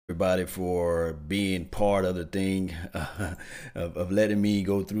everybody for being part of the thing, of letting me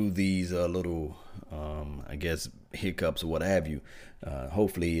go through these little, I guess, hiccups or what have you.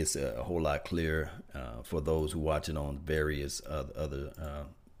 Hopefully, it's a whole lot clearer for those who watching on various other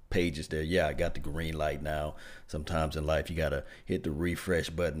pages there. Yeah, I got the green light now. Sometimes in life you gotta hit the refresh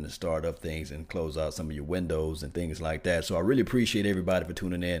button to start up things and close out some of your windows and things like that. So I really appreciate everybody for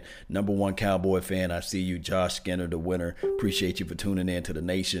tuning in. Number one Cowboy fan, I see you, Josh Skinner, the winner. Appreciate you for tuning in to the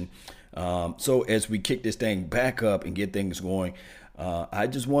nation. So as we kick this thing back up and get things going, I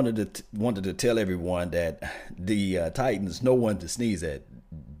just wanted to tell everyone that the Titans, no one to sneeze at.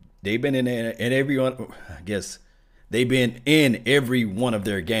 They've been in there, and everyone, I guess, they've been in every one of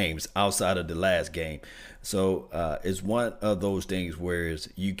their games outside of the last game. So it's one of those things where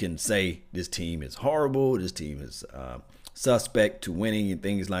you can say this team is horrible, this team is suspect to winning and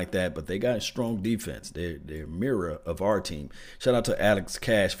things like that, but they got a strong defense. They're a mirror of our team. Shout out to Alex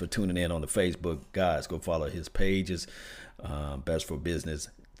Cash for tuning in on the Facebook. Guys, go follow his pages, Best for Business,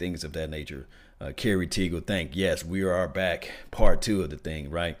 things of that nature. Kerry Teagle, yes, we are back, part 2 of the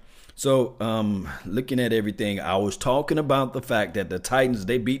thing, right? So, looking at everything, I was talking about the fact that the Titans,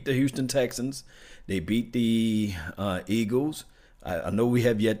 they beat the Houston Texans. They beat the Eagles. I know we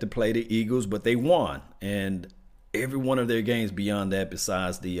have yet to play the Eagles, but they won. And every one of their games beyond that,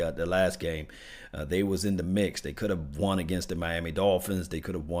 besides the last game, they was in the mix. They could have won against the Miami Dolphins. They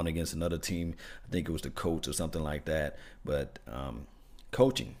could have won against another team. I think it was the Colts or something like that. But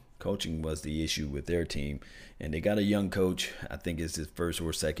coaching was the issue with their team, and they got a young coach. I think it's his first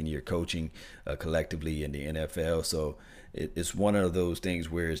or second year coaching collectively in the NFL. So it's one of those things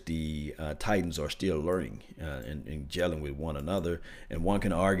where the Titans are still learning and gelling with one another. And one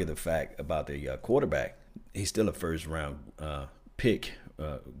can argue the fact about the quarterback. He's still a first round pick,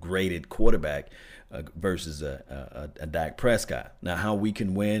 graded quarterback versus a Dak Prescott. Now, how we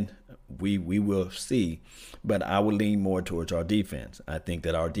can win, we will see, but I would lean more towards our defense. I think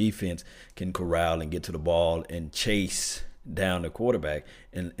that our defense can corral and get to the ball and chase down the quarterback,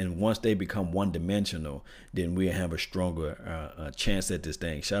 and once they become one-dimensional, then we have a stronger chance at this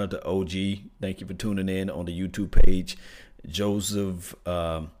thing. Shout out to OG. Thank you for tuning in on the YouTube page. Joseph,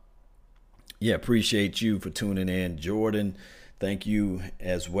 appreciate you for tuning in. Jordan, thank you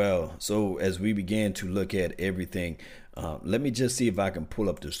as well. So as we begin to look at everything, let me just see if I can pull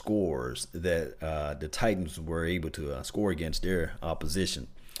up the scores that the Titans were able to score against their opposition.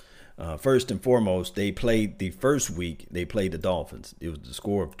 First and foremost, they played the first week. They played the Dolphins. It was the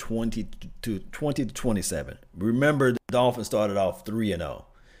score of 20 to 27. Remember, the Dolphins started off 3-0.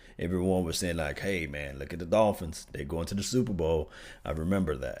 Everyone was saying like, "Hey man, look at the Dolphins. They're going to the Super Bowl." I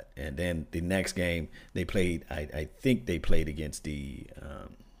remember that. And then the next game they played, I think they played against the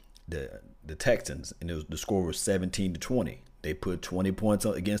Texans, and the score was 17-20. They put 20 points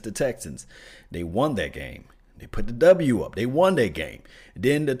against the Texans. They won that game. They put the W up. They won that game.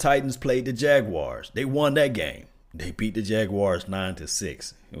 Then the Titans played the Jaguars. They won that game. They beat the Jaguars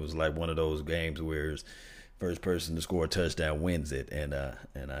 9-6. It was like one of those games where first person to score a touchdown wins it, and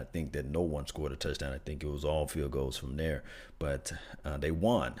I think that no one scored a touchdown. I think it was all field goals from there, but they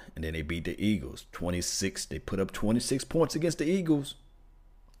won, and then they beat the Eagles 26. They put up 26 points against the Eagles.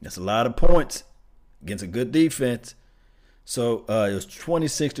 That's a lot of points against a good defense. So it was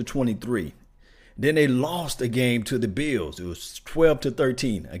 26-23. Then they lost a game to the Bills. It was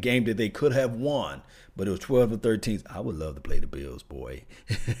 12-13, a game that they could have won, but it was 12-13. I would love to play the Bills, boy.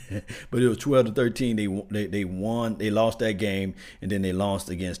 But it was 12-13. They won. They lost that game, and then they lost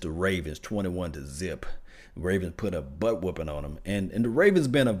against the Ravens, 21-0. The Ravens put a butt whooping on them, and the Ravens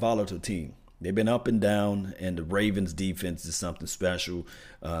been a volatile team. They've been up and down, and the Ravens' defense is something special.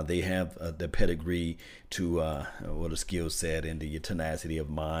 They have the pedigree to, the skill set and the tenacity of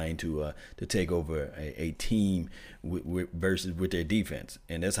mind to take over a team versus with their defense.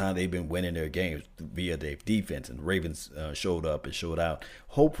 And that's how they've been winning their games, via their defense. And the Ravens showed up and showed out.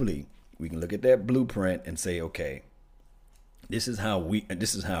 Hopefully, we can look at that blueprint and say, okay, this is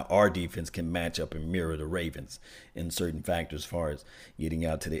how our defense can match up and mirror the Ravens in certain factors as far as getting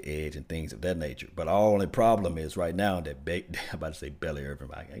out to the edge and things of that nature. But our only problem is right now that I'm about to say Belly Irvin.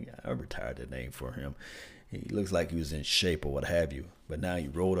 I retired that name for him. He looks like he was in shape or what have you, but now he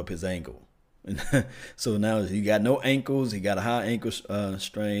rolled up his ankle. So now he got no ankles. He got a high ankle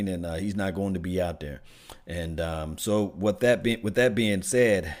strain, and he's not going to be out there. And so with that being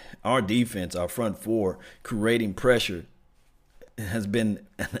said, our defense, our front four, creating pressure, has been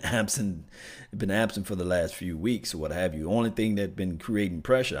absent for the last few weeks or what have you. The only thing that's been creating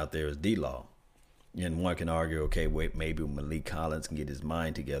pressure out there is D-Law. And one can argue, okay, wait, maybe Malik Collins can get his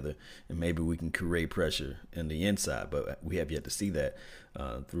mind together, and maybe we can create pressure in the inside. But we have yet to see that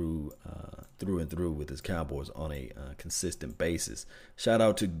through and through with his Cowboys on a consistent basis. Shout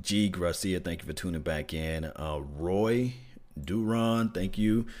out to G Garcia, thank you for tuning back in. Roy Duran, thank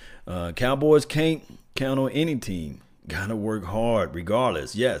you. Cowboys can't count on any team. Gotta work hard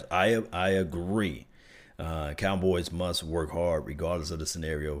regardless. Yes, I agree. Cowboys must work hard regardless of the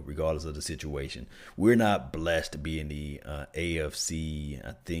scenario, regardless of the situation. We're not blessed to be in the AFC.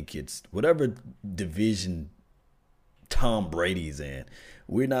 I think it's whatever division Tom Brady's in.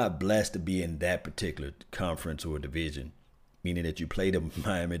 We're not blessed to be in that particular conference or division, meaning that you play the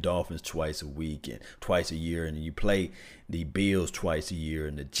Miami Dolphins twice a week and twice a year, and you play the Bills twice a year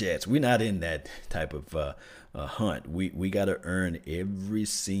and the Jets. We're not in that type of hunt. We got to earn every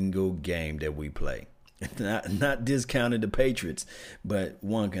single game that we play. Not discounting the Patriots, but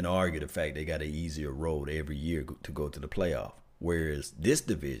one can argue the fact they got an easier road every year to go to the playoff. Whereas this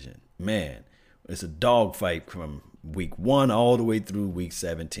division, man, it's a dogfight from week 1 all the way through week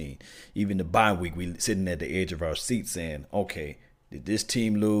 17. Even the bye week, we sitting at the edge of our seat saying, okay, did this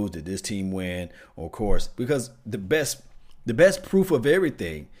team lose? Did this team win? Or of course, because the best proof of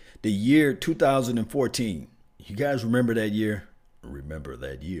everything, the year 2014. You guys remember that year? Remember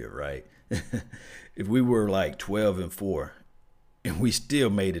that year, right? If we were like 12-4 and we still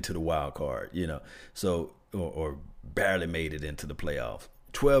made it to the wild card, so or barely made it into the playoffs,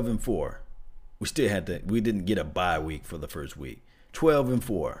 12-4, we didn't get a bye week for the first week.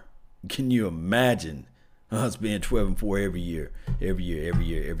 12-4. Can you imagine us being 12-4 every year?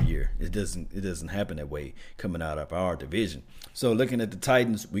 It doesn't happen that way coming out of our division. So looking at the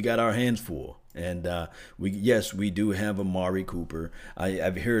Titans, we got our hands full. And we do have Amari Cooper.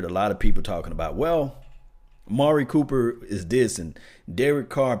 I've heard a lot of people talking about, well, Amari Cooper is this, and Derek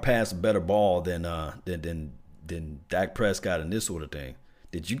Carr passed a better ball than Dak Prescott and this sort of thing.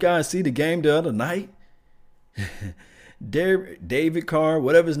 Did you guys see the game the other night? David Carr,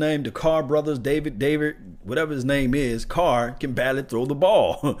 whatever his name, the Carr brothers, David, whatever his name is, Carr can barely throw the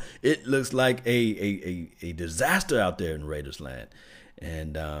ball. It looks like a disaster out there in Raiders land.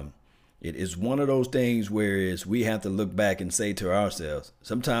 And it is one of those things where we have to look back and say to ourselves,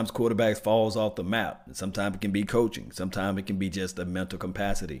 sometimes quarterbacks falls off the map. Sometimes it can be coaching. Sometimes it can be just a mental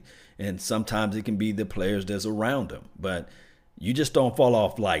capacity. And sometimes it can be the players that's around them. But you just don't fall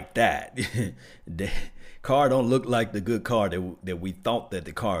off like that. Carr don't look like the good Carr that we thought that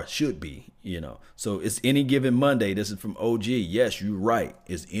the Carr should be, So it's any given Monday. This is from OG. Yes, you're right.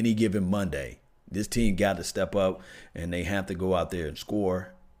 It's any given Monday. This team got to step up, and they have to go out there and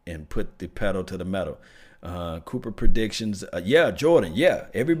score and put the pedal to the metal. Cooper predictions. Jordan. Yeah,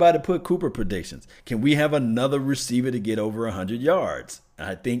 everybody put Cooper predictions. Can we have another receiver to get over 100 yards?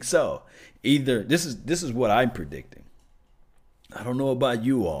 I think so. Either this is what I'm predicting. I don't know about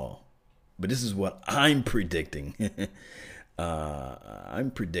you all, but this is what I'm predicting.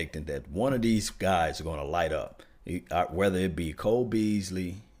 I'm predicting that one of these guys are going to light up, whether it be Cole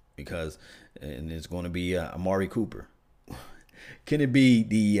Beasley, and it's going to be Amari Cooper. Can it be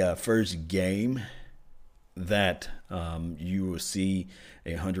the first game that you will see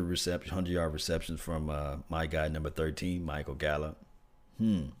 100-yard receptions from my guy number 13, Michael Gallup?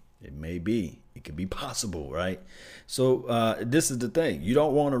 It may be. It could be possible, right? So this is the thing. You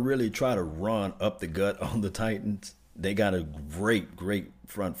don't want to really try to run up the gut on the Titans. They got a great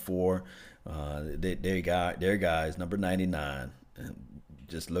front four. Their guys, number 99.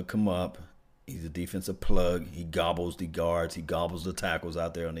 Just look him up. He's a defensive plug. He gobbles the guards. He gobbles the tackles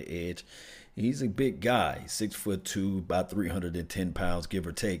out there on the edge. He's a big guy. 6'2", about 310 pounds, give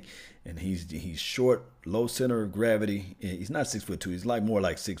or take. And he's short, low center of gravity. He's not 6'2". He's more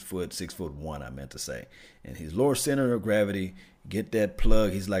like 6 foot, 6'1", I meant to say. And his lower center of gravity, get that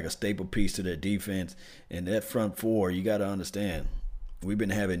plug. He's like a staple piece to their defense. And that front four, you got to understand, we've been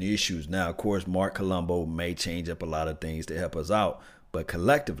having issues. Now, of course, Mark Colombo may change up a lot of things to help us out. But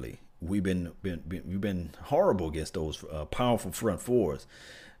collectively, we've been horrible against those powerful front fours.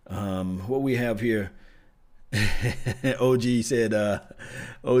 What we have here, OG said the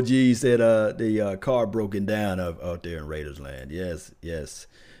car broken down out there in Raiders land. Yes.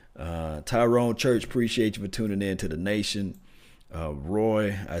 Tyrone Church, appreciate you for tuning in to the nation.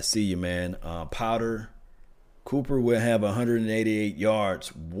 Roy, I see you, man. Powder, Cooper will have 188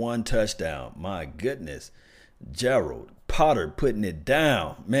 yards, 1 touchdown. My goodness. Gerald Potter putting it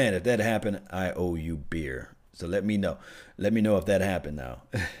down. Man, if that happened, I owe you beer. So let me know. Let me know if that happened now.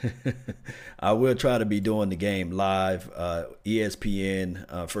 I will try to be doing the game live.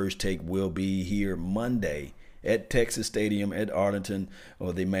 ESPN First Take will be here Monday at Texas Stadium, at Arlington,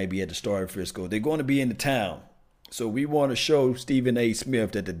 or they may be at the Star at Frisco. They're going to be in the town. So we want to show Stephen A.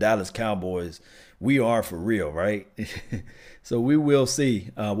 Smith that the Dallas Cowboys, we are for real, right? So we will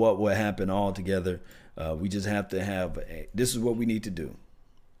see what will happen all together. We just have to this is what we need to do.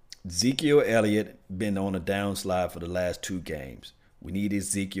 Ezekiel Elliott been on a downslide for the last 2 games. We need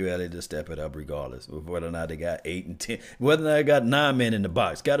Ezekiel Elliott to step it up regardless of whether or not they got 8 and 10, whether or not they got 9 men in the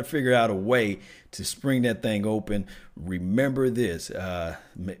box. Got to figure out a way to spring that thing open. Remember this,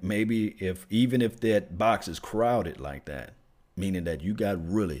 maybe even if that box is crowded like that, meaning that you got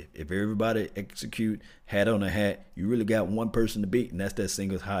if everybody execute hat on a hat, you really got one person to beat, and that's that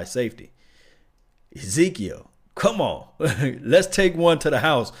single high safety. Ezekiel. Come on, let's take one to the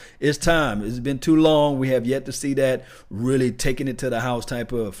house. It's time. It's been too long. We have yet to see that really taking it to the house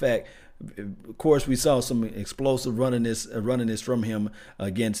type of effect. Of course, we saw some explosive running this from him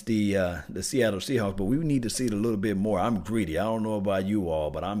against the Seattle Seahawks, but we need to see it a little bit more. I'm greedy. I don't know about you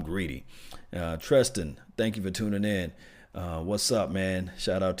all, but I'm greedy. Tristan, thank you for tuning in. What's up, man?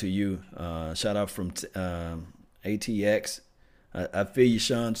 Shout out to you. Shout out from ATX. I feel you,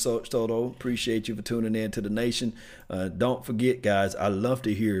 Sean Soto. Appreciate you for tuning in to the nation. Don't forget, guys, I love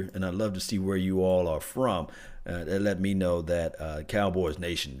to hear and I love to see where you all are from. That let me know that Cowboys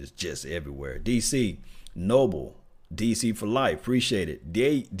Nation is just everywhere. DC, Noble, DC for life. Appreciate it.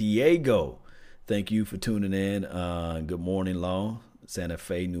 Diego, thank you for tuning in. Good morning, Long. Santa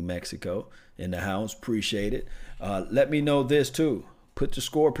Fe, New Mexico in the house. Appreciate it. Let me know this, too. Put the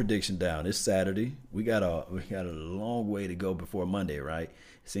score prediction down. It's Saturday. We got a long way to go before Monday, right?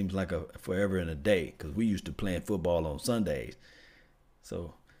 It seems like a forever and a day because we used to playing football on Sundays.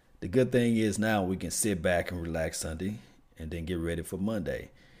 So the good thing is now we can sit back and relax Sunday and then get ready for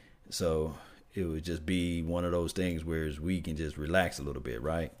Monday. So it would just be one of those things where we can just relax a little bit,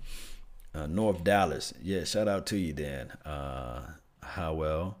 right? North Dallas. Yeah, shout out to you, Dan.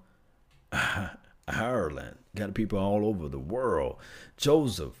 Howell. Ireland. Got people all over the world.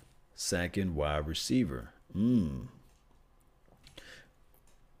 Joseph, second wide receiver.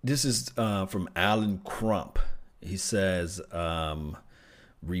 This is from Alan Crump. He says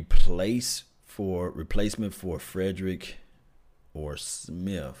replacement for Frederick or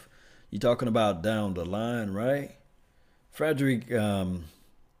Smith. You talking about down the line, right? Frederick,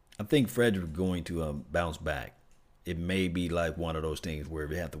 I think Frederick going to bounce back. It may be like one of those things where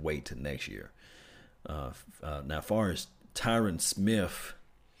we have to wait till next year. Now, as far as Tyron Smith,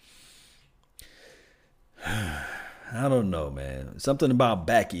 I don't know, man. Something about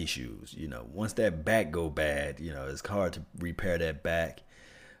back issues. Once that back go bad, it's hard to repair that back.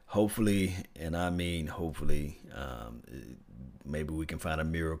 Hopefully, and I mean hopefully, maybe we can find a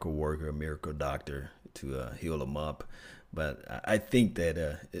miracle worker, a miracle doctor to heal him up. But I think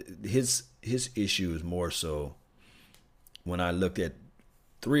that his issue is more so when I looked at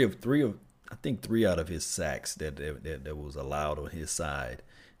three out of his sacks that was allowed on his side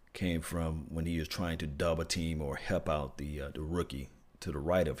came from when he was trying to double team or help out the rookie to the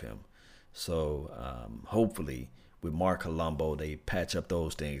right of him. So hopefully with Mark Colombo, they patch up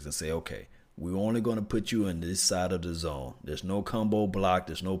those things and say, okay, we're only going to put you in this side of the zone. There's no combo block.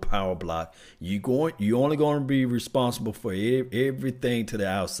 There's no power block. You're only going to be responsible for everything to the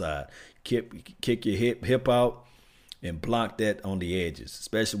outside. Kick your hip out. And block that on the edges,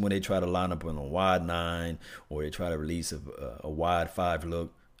 especially when they try to line up on a wide 9 or they try to release a wide 5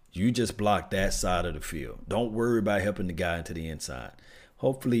 look. You just block that side of the field. Don't worry about helping the guy into the inside.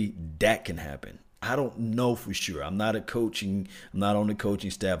 Hopefully that can happen. I don't know for sure. I'm not on the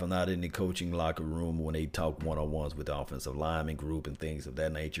coaching staff. I'm not in the coaching locker room when they talk one-on-ones with the offensive lineman group and things of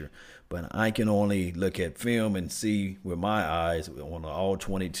that nature. But I can only look at film and see with my eyes on all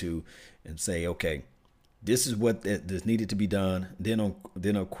 22 and say, okay, this is what this needed to be done.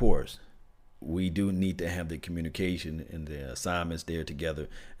 Then of course, we do need to have the communication and the assignments there together.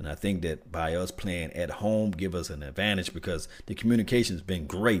 And I think that by us playing at home give us an advantage because the communication has been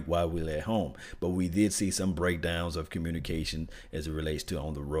great while we're at home. But we did see some breakdowns of communication as it relates to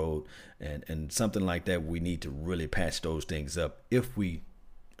on the road. And something like that, we need to really patch those things up if we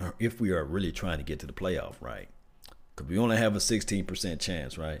are really trying to get to the playoff, right? Because we only have a 16%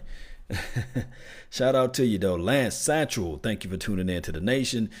 chance, right? Shout out to you though, Lance Satchel. Thank you for tuning in to the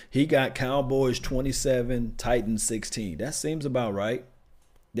nation. He got Cowboys 27, Titans 16. That seems about right.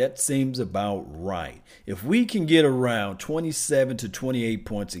 If we can get around 27 to 28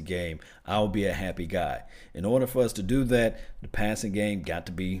 points a game, I'll be a happy guy. In order for us to do that, the passing game got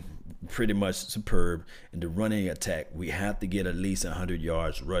to be pretty much superb. In the running attack, we have to get at least 100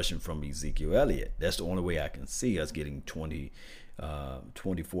 yards rushing from Ezekiel Elliott. That's the only way I can see us getting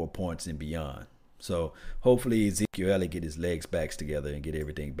 24 points and beyond. So hopefully Ezekiel Elliott get his legs back together and get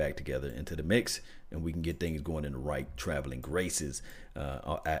everything back together into the mix, and we can get things going in the right traveling graces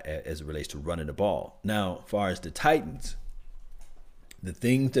as it relates to running the ball. Now, as far as the Titans, the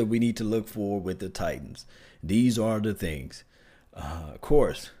things that we need to look for with the Titans, these are the things. Of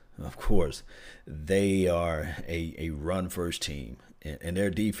course, they are a run-first team, and their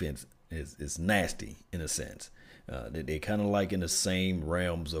defense is nasty in a sense. They're kind of like in the same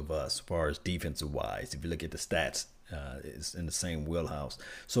realms of us as far as defensive-wise. If you look at the stats, it's in the same wheelhouse.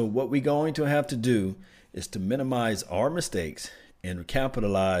 So what we're going to have to do is to minimize our mistakes and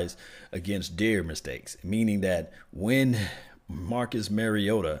capitalize against their mistakes, meaning that when Marcus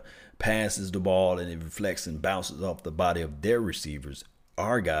Mariota passes the ball and it reflects and bounces off the body of their receivers,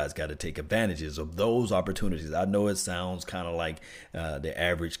 our guys got to take advantages of those opportunities. I know it sounds kind of like the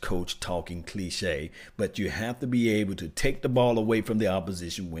average coach talking cliche, but you have to be able to take the ball away from the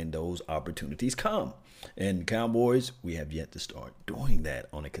opposition when those opportunities come. And Cowboys, we have yet to start doing that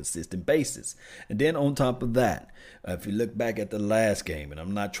on a consistent basis. And then on top of that, if you look back at the last game, and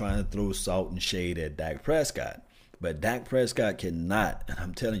I'm not trying to throw salt and shade at Dak Prescott, but Dak Prescott cannot, and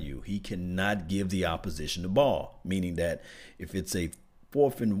I'm telling you, he cannot give the opposition the ball, meaning that if it's a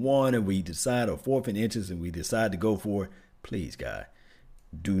 4th and 1 and we decide, or 4th and inches and we decide to go for it, please, guy,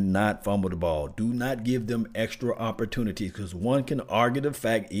 do not fumble the ball. Do not give them extra opportunities, because one can argue the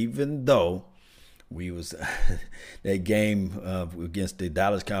fact, even though we was that game against the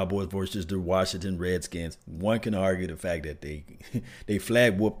Dallas Cowboys versus the Washington Redskins, one can argue the fact that they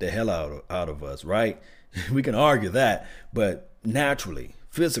flag whooped the hell out of us, right? We can argue that, but naturally,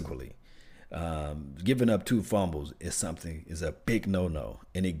 physically, giving up 2 fumbles is a big no-no,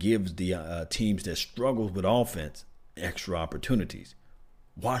 and it gives the teams that struggle with offense extra opportunities.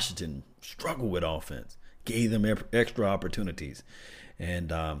 Washington struggled with offense, gave them extra opportunities,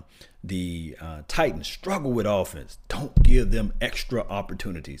 and the Titans struggle with offense. Don't give them extra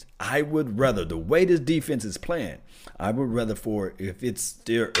opportunities. I would rather, the way this defense is playing, I would rather for, if it's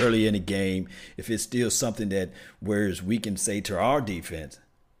still early in the game, if it's still something that whereas we can say to our defense,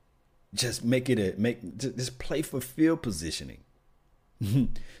 just just play for field positioning.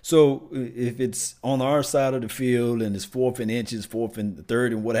 So if it's on our side of the field and it's 4th and inches, 4th and 3rd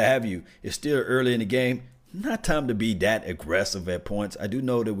and what have you, it's still early in the game. Not time to be that aggressive at points. I do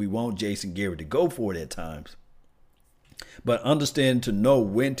know that we want Jason Garrett to go for it at times, but understand to know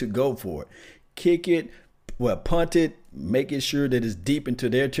when to go for it. Kick it, punt it, make it sure that it's deep into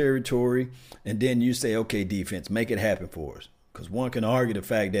their territory, and then you say, okay, defense, make it happen for us. Because one can argue the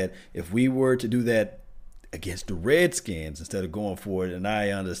fact that if we were to do that against the Redskins instead of going for it, and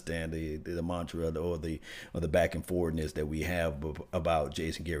I understand the mantra or the back and forwardness that we have about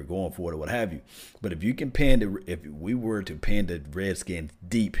Jason Garrett going for it or what have you. But if you can if we were to pan the Redskins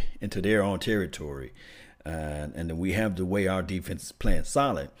deep into their own territory, and then we have the way our defense is playing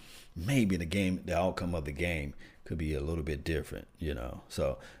solid, maybe the outcome of the game could be a little bit different,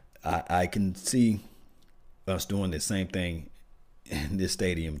 So I can see us doing the same thing in this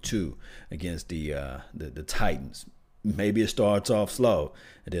stadium too against the Titans. Maybe it starts off slow,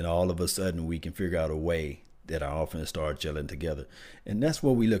 and then all of a sudden we can figure out a way that our offense starts gelling together, and that's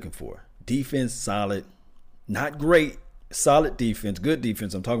what we're looking for. Defense solid, not great, solid defense, good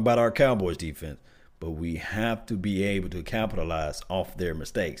defense. I'm talking about our Cowboys defense, but we have to be able to capitalize off their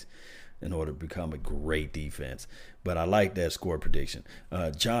mistakes in order to become a great defense. But I like that score prediction.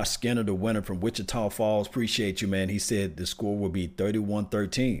 Josh Skinner, the winner from Wichita Falls, appreciate you, man. He said the score will be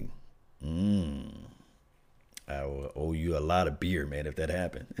 31-13. I will owe you a lot of beer, man, if that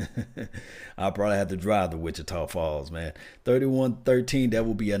happened. I'll probably have to drive to Wichita Falls, man. 31-13, that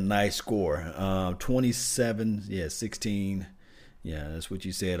will be a nice score. 27, 16. Yeah, that's what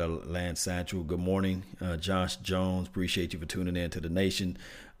you said, Lance Satchel. Good morning. Josh Jones, appreciate you for tuning in to the nation.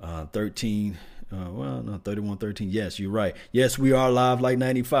 31-13. Yes, you're right. Yes, we are live like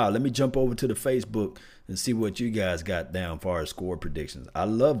 95. Let me jump over to the Facebook and see what you guys got down as far as score predictions. I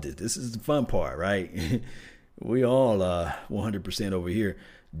loved it. This is the fun part, right? We all 100% over here.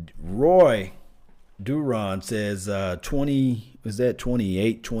 Roy Duran says 20, was that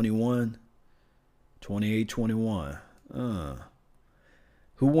 28-21? 28-21.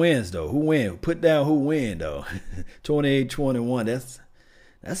 Who wins, though? Who wins? Put down who win, though. 28-21.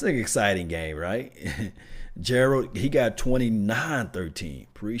 That's an exciting game, right? Gerald, he got 29-13.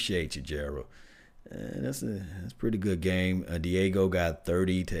 Appreciate you, Gerald. That's a pretty good game. Diego got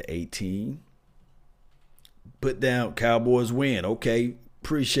 30-18. Put down Cowboys win. Okay,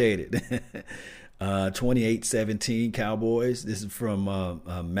 appreciate it. 28-17 Cowboys. This is from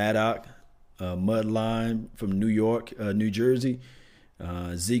Maddox Mudline from New York, New Jersey.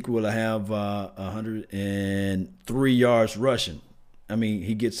 Zeke will have 103 yards rushing. I mean,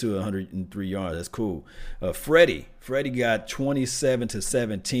 he gets to 103 yards. That's cool. Freddie got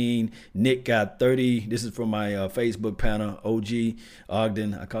 27-17. Nick got 30. This is from my Facebook panel. OG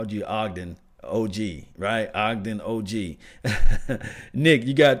Ogden. I called you Ogden. OG, right? Ogden OG. Nick,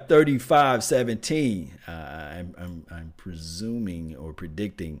 you got 35-17. I'm presuming or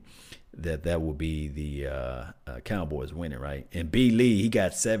predicting that will be the Cowboys winning, right? And B. Lee, he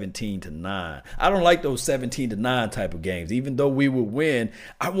got 17-9. I don't like those 17-9 type of games. Even though we will win,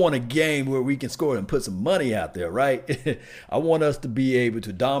 I want a game where we can score and put some money out there, right? I want us to be able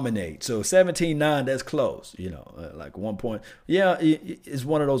to dominate. So 17-9, that's close, like 1 point. Yeah, it's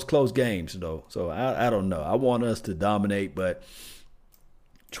one of those close games, though. So I don't know. I want us to dominate, but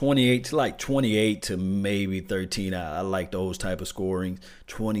 28 to maybe 13. I like those type of scorings.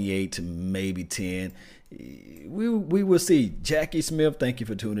 28 to maybe 10. We will see. Jackie Smith, thank you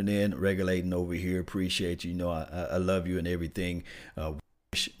for tuning in, regulating over here. Appreciate you. I love you and everything.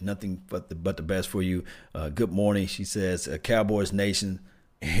 Wish nothing but the best for you. Good morning. She says, Cowboys Nation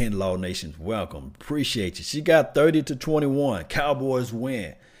and Law Nations, welcome. Appreciate you. She got 30-21. Cowboys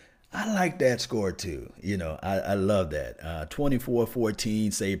win. I like that score too. I love that.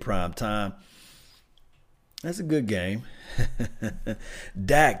 24-14, say prime time. That's a good game.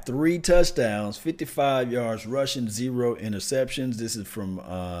 Dak, 3 touchdowns, 55 yards rushing, 0 interceptions. This is from,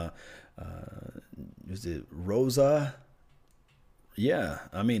 is it Rosa? Yeah,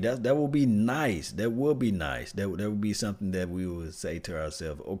 I mean, that will be nice. That will be nice. That would be something that we would say to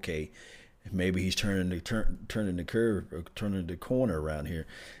ourselves, okay, maybe he's turning the curve or turning the corner around here.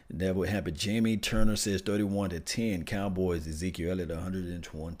 That would happen. Jamie Turner says 31-10. Cowboys, Ezekiel Elliott,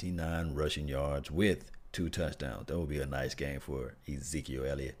 129 rushing yards with 2 touchdowns. That would be a nice game for Ezekiel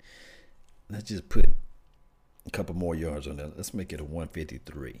Elliott. Let's just put a couple more yards on that. Let's make it a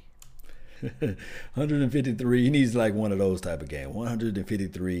 153. 153. He needs like one of those type of games.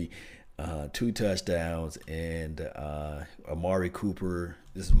 153. 2 touchdowns, and Amari Cooper,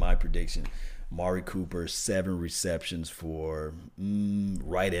 this is my prediction, Amari Cooper, 7 receptions for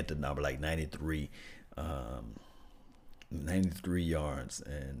right at the number, like 93 yards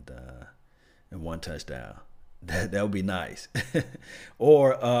and 1 touchdown. That would be nice.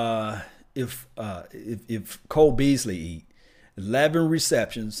 Or if Cole Beasley eat 11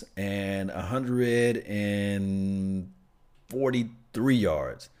 receptions and 143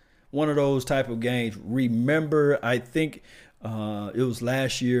 yards. One of those type of games. Remember, I think it was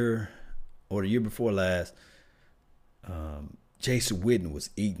last year or the year before last, Jason Witten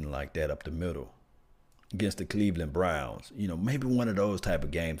was eating like that up the middle against the Cleveland Browns. Maybe one of those type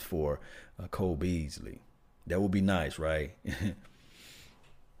of games for Cole Beasley. That would be nice, right?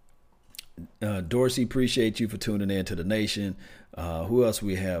 Dorsey, appreciate you for tuning in to the nation. Who else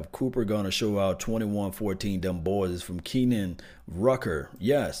we have? Cooper going to show out 21-14. Them boys is from Keenan Rucker.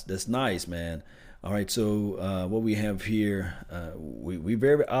 Yes, that's nice, man. All right, so what we have here, we're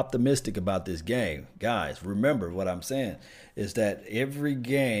very optimistic about this game. Guys, remember what I'm saying is that every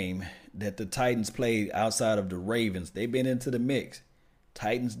game that the Titans played outside of the Ravens, they've been into the mix.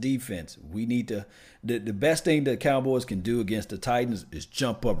 Titans defense, we need to the best thing that Cowboys can do against the Titans is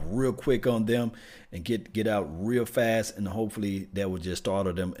jump up real quick on them and get out real fast, and hopefully that will just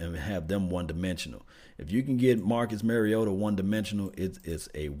startle them and have them one-dimensional. If you can get Marcus Mariota one-dimensional, it's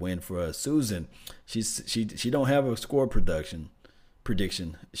a win for us. Susan, she don't have a score prediction.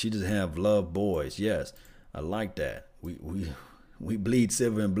 She just have love boys. Yes, I like that. We bleed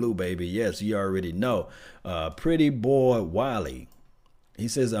silver and blue, baby. Yes, you already know. Pretty boy Wiley. He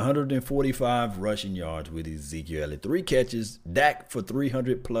says 145 rushing yards with Ezekiel Elliott. 3 catches, Dak for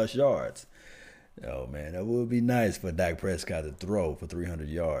 300-plus yards. Oh, man, that would be nice for Dak Prescott to throw for 300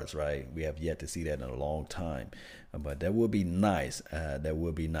 yards, right? We have yet to see that in a long time. But that would be nice. That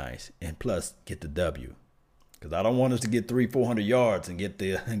would be nice. And plus, get the W. Because I don't want us to get 300-400 yards and get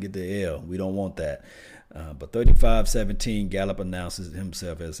the L. We don't want that. But 35-17, Gallup announces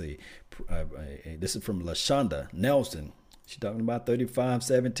himself as this is from LaShonda Nelson. She's talking about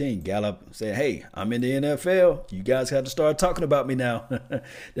 35-17. Gallup said, hey, I'm in the NFL. You guys have to start talking about me now.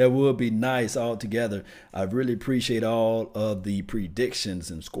 That would be nice altogether. I really appreciate all of the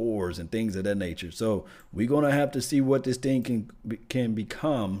predictions and scores and things of that nature. So we're going to have to see what this thing can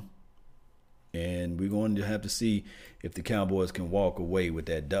become. And we're going to have to see if the Cowboys can walk away with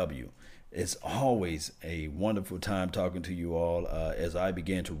that W. It's always a wonderful time talking to you all as I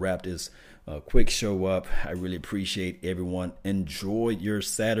begin to wrap this quick show up. I really appreciate everyone. Enjoy your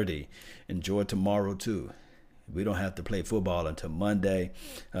Saturday. Enjoy tomorrow too. We don't have to play football until Monday.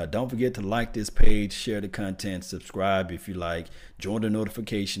 Don't forget to like this page, share the content, subscribe if you like, join the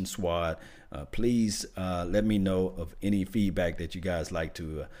notification squad. Please let me know of any feedback that you guys like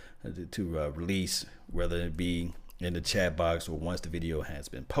to release, whether it be in the chat box or once the video has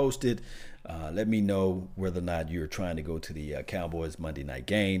been posted. Let me know whether or not you're trying to go to the Cowboys Monday night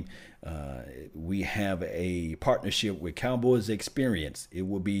game. We have a partnership with Cowboys Experience. It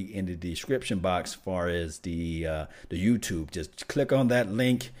will be in the description box as far as the YouTube. Just click on that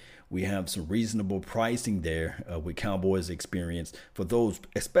link. We have some reasonable pricing there with Cowboys Experience for those,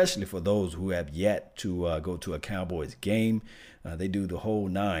 especially for those who have yet to go to a Cowboys game. They do the whole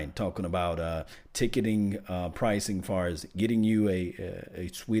nine, talking about ticketing, pricing, as far as getting you a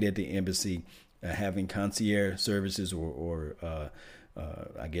suite at the embassy, having concierge services or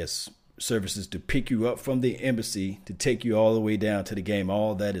I guess services to pick you up from the embassy to take you all the way down to the game.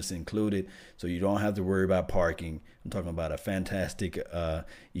 All that is included, so you don't have to worry about parking. I'm talking about a fantastic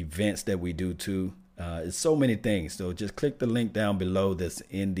events that we do too. It's so many things. So just click the link down below that's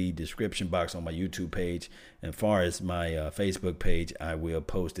in the description box on my YouTube page. And as far as my Facebook page, I will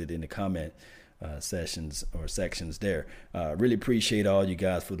post it in the comment sections there. Really appreciate all you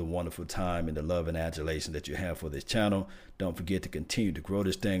guys for the wonderful time and the love and adulation that you have for this channel. Don't forget to continue to grow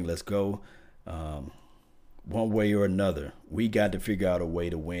this thing. Let's go. One way or another, we got to figure out a way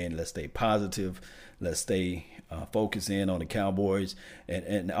to win. Let's stay positive. Let's stay focused in on the Cowboys.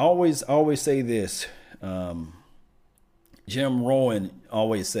 And always say this. Jim Rohn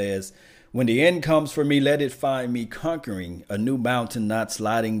always says, when the end comes for me, let it find me conquering a new mountain, not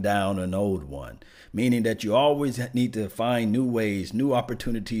sliding down an old one. Meaning that you always need to find new ways, new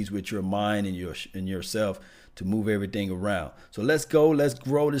opportunities with your mind and yourself to move everything around. So let's go. Let's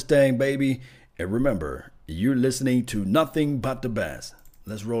grow this thing, baby. And remember, you're listening to nothing but the best.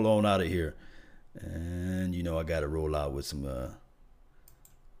 Let's roll on out of here. And you know I got to roll out with some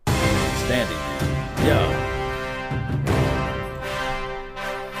standing. Yeah.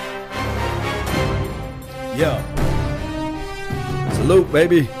 Yeah. Salute,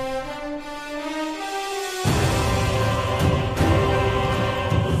 baby.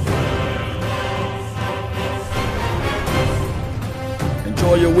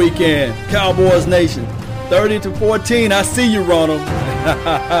 Enjoy your weekend. Cowboys Nation. 30-14. I see you, Ronald.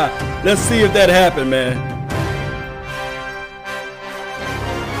 Let's see if that happened, man.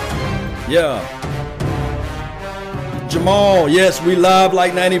 Yeah. Jamal. Yes, we live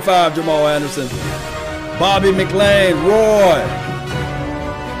like 95, Jamal Anderson. Bobby McLean, Roy,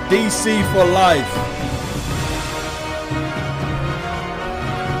 DC for life.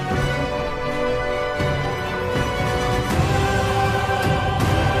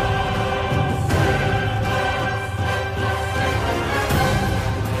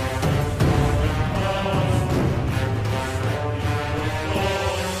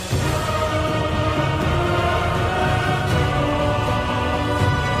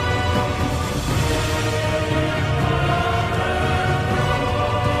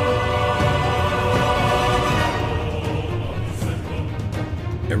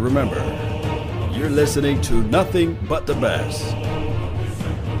 And remember, you're listening to nothing but the best.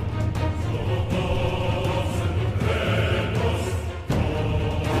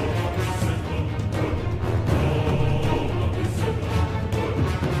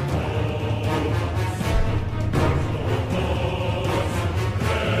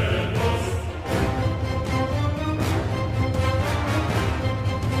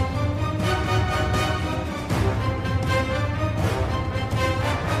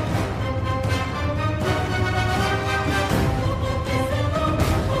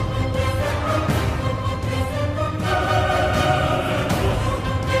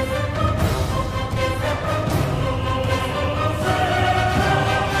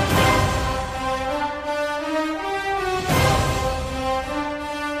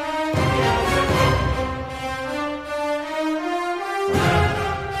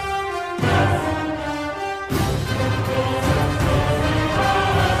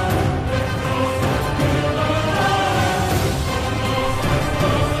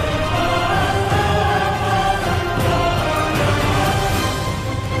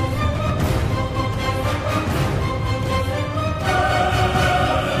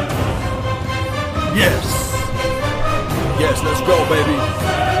 Yes, let's go, baby.